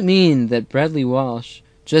 What's it mean that Bradley Walsh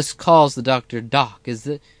just calls the Doctor Doc? Is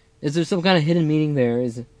there some kind of hidden meaning there?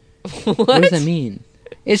 What does that mean?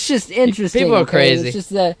 It's just interesting. People are crazy.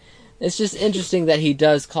 It's just interesting that he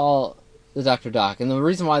does call the Doctor Doc, and the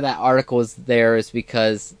reason why that article is there is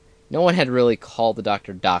because no one had really called the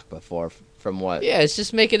Doctor Doc before. From what? Yeah, it's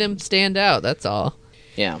just making him stand out. That's all.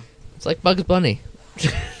 Yeah, it's like Bugs Bunny.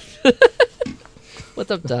 What's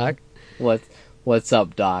up, Doc? What's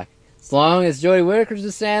up, Doc? As long as Jodie Whittaker's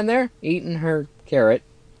just standing there eating her carrot,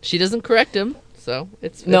 she doesn't correct him, so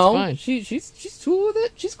it's fine. She's cool with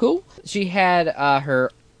it. She's cool. She had her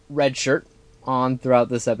red shirt on throughout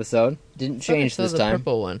this episode. Didn't change this time. The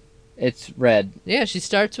purple one. It's red. Yeah, she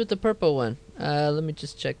starts with the purple one. Let me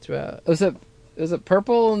just check throughout. Was it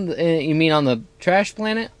purple? You mean on the trash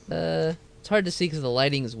planet? It's hard to see because the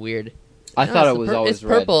lighting is weird. I thought it was always it's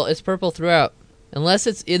purple. Red. It's purple throughout. Unless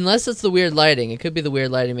it's the weird lighting. It could be the weird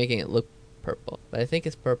lighting making it look purple. But I think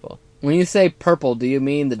it's purple. When you say purple, do you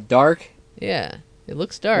mean the dark? Yeah, it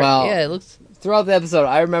looks dark. Well, yeah, it looks. Throughout the episode,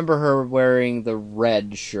 I remember her wearing the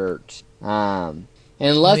red shirt.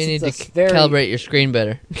 Unless you need it's to very... calibrate your screen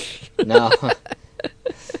better. No.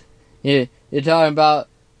 You're talking about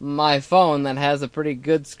my phone that has a pretty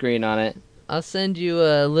good screen on it. I'll send you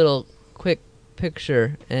a little quick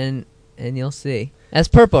picture, and you'll see. That's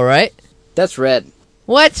purple, right? That's red.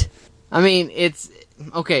 What? I mean, it's...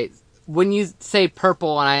 Okay, when you say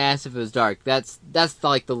purple and I asked if it was dark, that's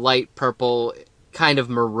like the light purple, kind of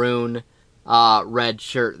maroon red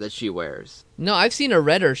shirt that she wears. No, I've seen a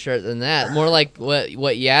redder shirt than that. More like what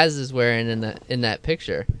Yaz is wearing in that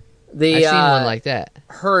picture. I've seen one like that.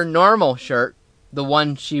 Her normal shirt, the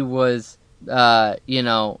one she was,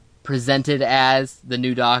 presented as the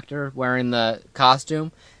new Doctor wearing the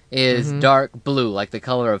costume, is dark blue, like the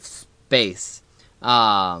color of space.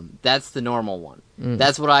 That's the normal one.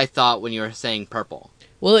 That's what I thought when you were saying purple.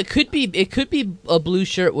 Well, it could be a blue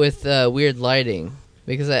shirt with weird lighting,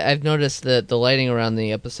 because I've noticed that the lighting around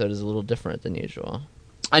the episode is a little different than usual.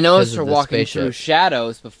 I noticed her walking through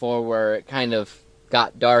shadows before, where it kind of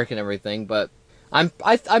got dark and everything, but I'm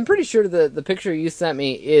pretty sure the picture you sent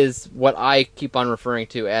me is what I keep on referring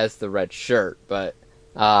to as the red shirt. But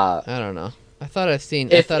I don't know. I thought I've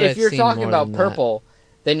seen. If you're talking about purple,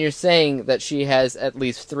 then you're saying that she has at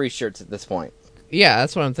least 3 shirts at this point. Yeah,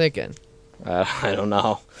 that's what I'm thinking. I don't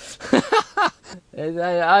know.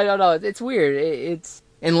 I don't know. It's weird. It's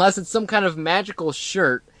unless it's some kind of magical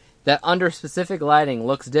shirt that under specific lighting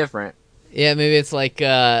looks different. Yeah, maybe it's like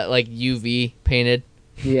UV painted.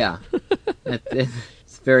 Yeah.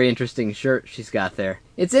 It's a very interesting shirt she's got there.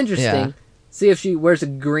 It's interesting. Yeah. See if she wears a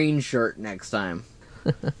green shirt next time.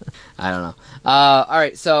 I don't know.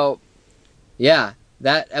 Alright, so yeah,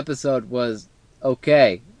 that episode was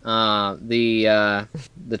okay. The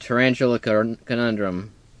tarantula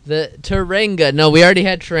conundrum. The Tarenga. No, we already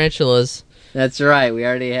had tarantulas. That's right. We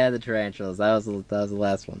already had the tarantulas. That was the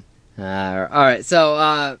last one. Alright,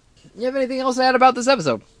 so you have anything else to add about this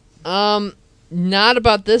episode? Not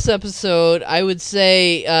about this episode. I would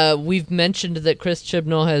say we've mentioned that Chris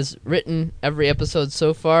Chibnall has written every episode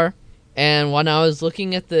so far, and when I was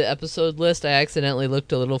looking at the episode list, I accidentally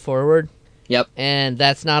looked a little forward. Yep. And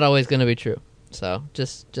that's not always going to be true. So,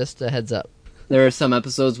 just a heads up. There are some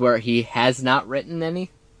episodes where he has not written any?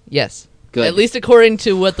 Yes. Good. At least according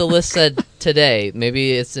to what the list said today.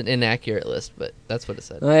 Maybe it's an inaccurate list, but that's what it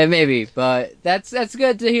said. Maybe, but that's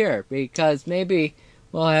good to hear, because maybe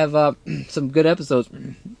we'll have some good episodes.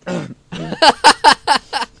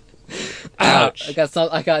 Ouch.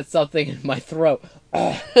 I got something in my throat.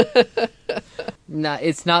 No,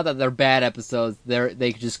 it's not that they're bad episodes.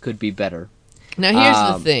 They just could be better. Now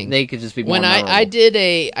here's the thing. They could just be more when memorable. I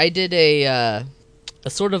did a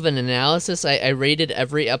sort of an analysis. I rated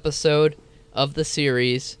every episode of the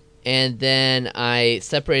series, and then I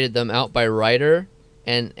separated them out by writer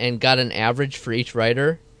and got an average for each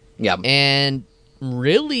writer. Yeah. And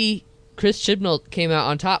really, Chris Chibnall came out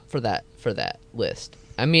on top for that list.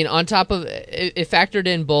 I mean, on top of it factored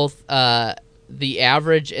in both the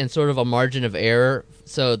average and sort of a margin of error.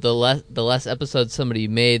 So the less episodes somebody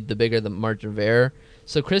made, the bigger the margin of error.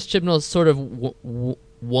 So Chris Chibnall sort of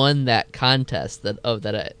won that contest that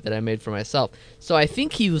I made for myself. So I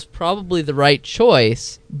think he was probably the right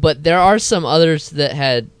choice. But there are some others that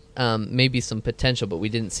had maybe some potential, but we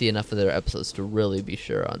didn't see enough of their episodes to really be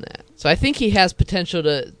sure on that. So I think he has potential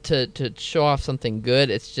to show off something good.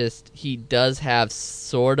 It's just he does have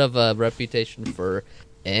sort of a reputation for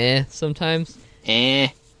sometimes. Meh.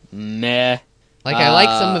 Like, I like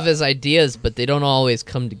some of his ideas, but they don't always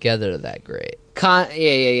come together that great.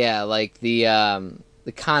 Yeah. Like the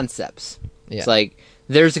concepts. Yeah. It's like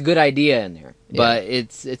there's a good idea in there, but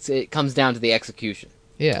it comes down to the execution.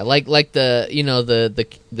 Yeah, like the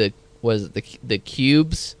the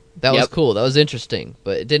cubes. That was cool. That was interesting,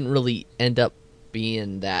 but it didn't really end up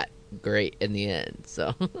being that great in the end.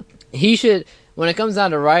 So he should, when it comes down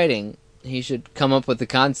to writing, he should come up with the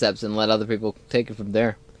concepts and let other people take it from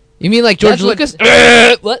there. You mean like George Lucas?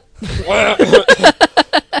 What?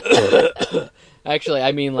 Actually,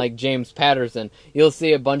 I mean like James Patterson. You'll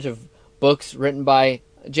see a bunch of books written by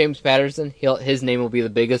James Patterson. His name will be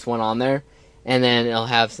the biggest one on there, and then it'll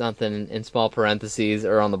have something in small parentheses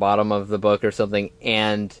or on the bottom of the book or something,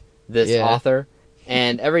 and this author.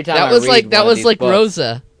 And every time that was like books,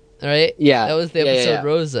 Rosa, right? Yeah, that was the episode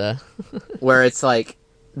Rosa, where it's like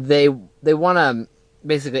they want to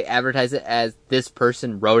basically advertise it as this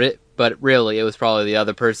person wrote it, but really it was probably the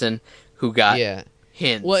other person who got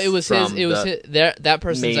hints. Well, it was that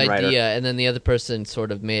person's idea, writer. And then the other person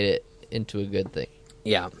sort of made it into a good thing.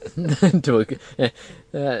 Yeah.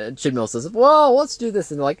 Chibnall says, well, let's do this.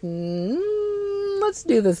 And they're like, let's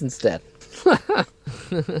do this instead.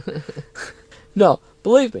 No,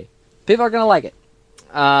 believe me. People are going to like it.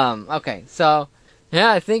 Okay, so,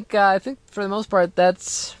 yeah, I think for the most part,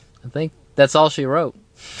 that's all she wrote.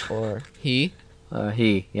 Or he.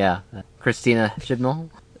 Christina Chibnall.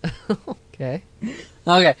 Okay.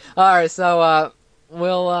 Okay, alright, so,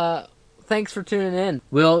 we'll, thanks for tuning in.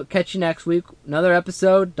 We'll catch you next week. Another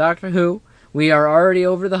episode, Doctor Who. We are already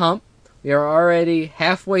over the hump. We are already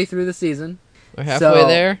halfway through the season. We're halfway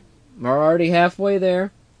there? we're already halfway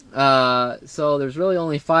there. So there's really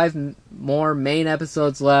only 5 more main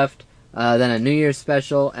episodes left, then a New Year's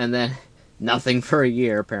special, and then nothing for a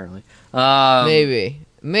year, apparently. Maybe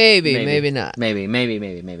not. Maybe.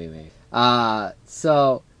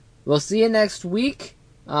 So we'll see you next week.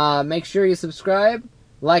 Make sure you subscribe,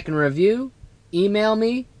 like, and review. Email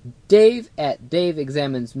me,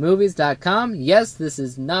 dave@daveexaminesmovies.com. Yes, this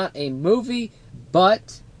is not a movie,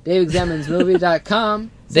 but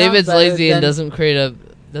daveexaminesmovies.com. David's lazy and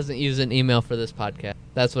doesn't use an email for this podcast.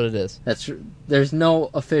 That's what it is. That's true. There's no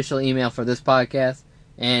official email for this podcast,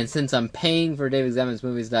 and since I'm paying for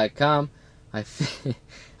daveexaminesmovies.com, I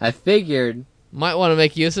figured might want to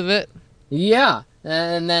make use of it. Yeah,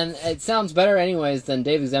 and then it sounds better anyways than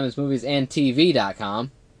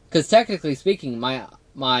daveexaminesmoviesandtv.com. Because technically speaking, my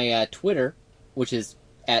Twitter, which is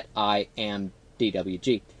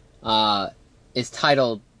 @IamDWG, is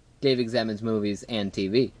titled Dave Examines Movies and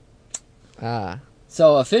TV.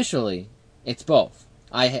 So officially, it's both.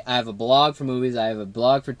 I have a blog for movies, I have a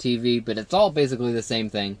blog for TV, but it's all basically the same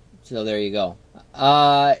thing. So there you go.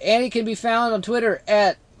 Annie can be found on Twitter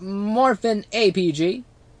 @MorphinAPG,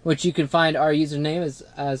 which you can find our username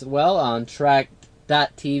as well on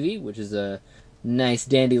track.tv, which is a nice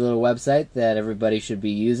dandy little website that everybody should be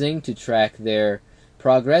using to track their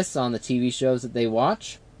progress on the TV shows that they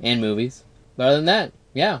watch and movies. But other than that,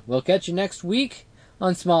 yeah, we'll catch you next week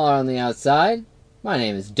on Smaller on the Outside. My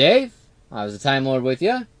name is Dave. I was a Time Lord with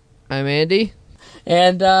you. I'm Andy.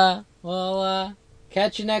 And we'll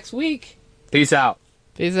catch you next week. Peace out.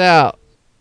 Peace out.